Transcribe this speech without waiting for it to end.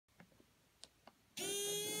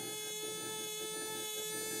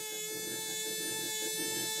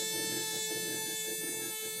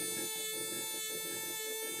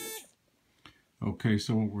Okay,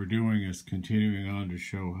 so what we're doing is continuing on to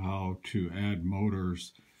show how to add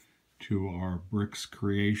motors to our bricks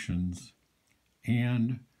creations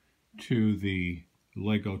and to the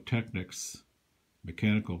Lego Technics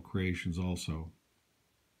mechanical creations also.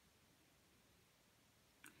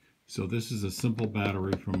 So this is a simple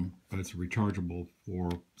battery it's rechargeable for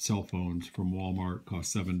cell phones from Walmart,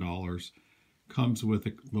 costs $7. Comes with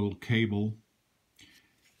a little cable.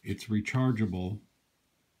 It's rechargeable.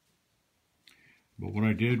 But what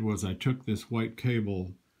I did was I took this white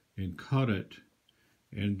cable and cut it,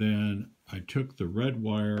 and then I took the red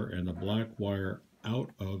wire and the black wire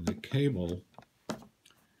out of the cable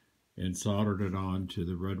and soldered it on to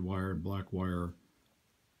the red wire and black wire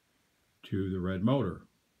to the red motor.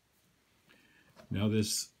 Now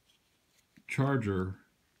this charger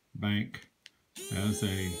bank has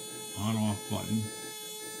a on-off button,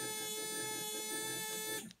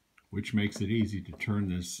 which makes it easy to turn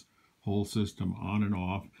this whole system on and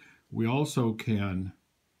off. We also can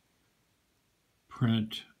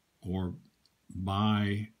print or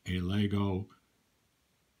buy a Lego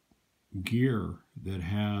gear that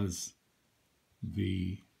has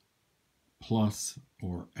the plus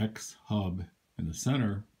or X hub in the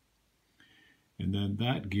center, and then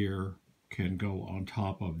that gear can go on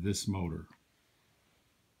top of this motor.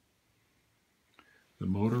 The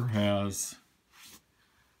motor has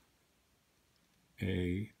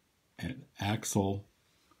an axle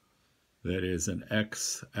that is an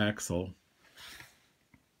X axle,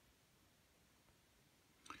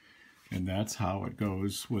 and that's how it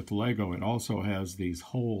goes with Lego. It also has these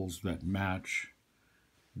holes that match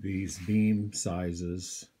these beam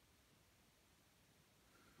sizes,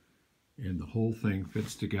 and the whole thing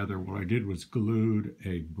fits together. What I did was glued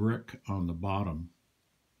a brick on the bottom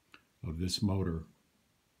of this motor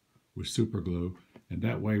with super glue, and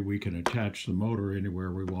that way we can attach the motor anywhere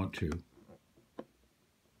we want to.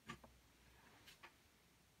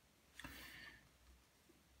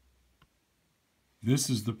 This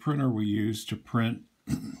is the printer we use to print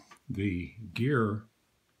the gear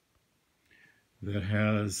that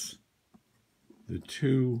has the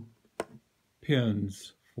two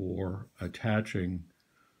pins for attaching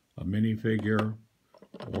a minifigure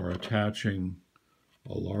or attaching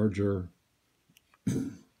a larger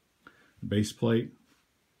base plate.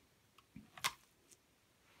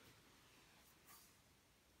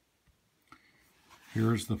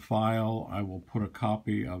 Here's the file. I will put a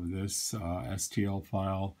copy of this STL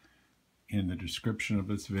file in the description of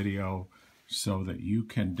this video so that you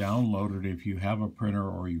can download it if you have a printer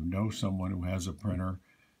or you know someone who has a printer.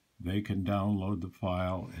 They can download the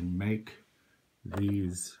file and make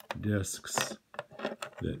these discs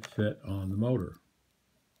that fit on the motor.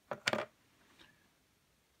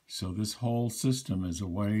 So this whole system is a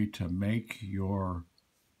way to make your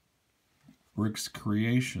bricks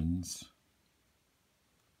creations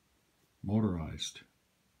motorized.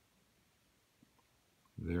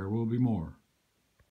 There will be more.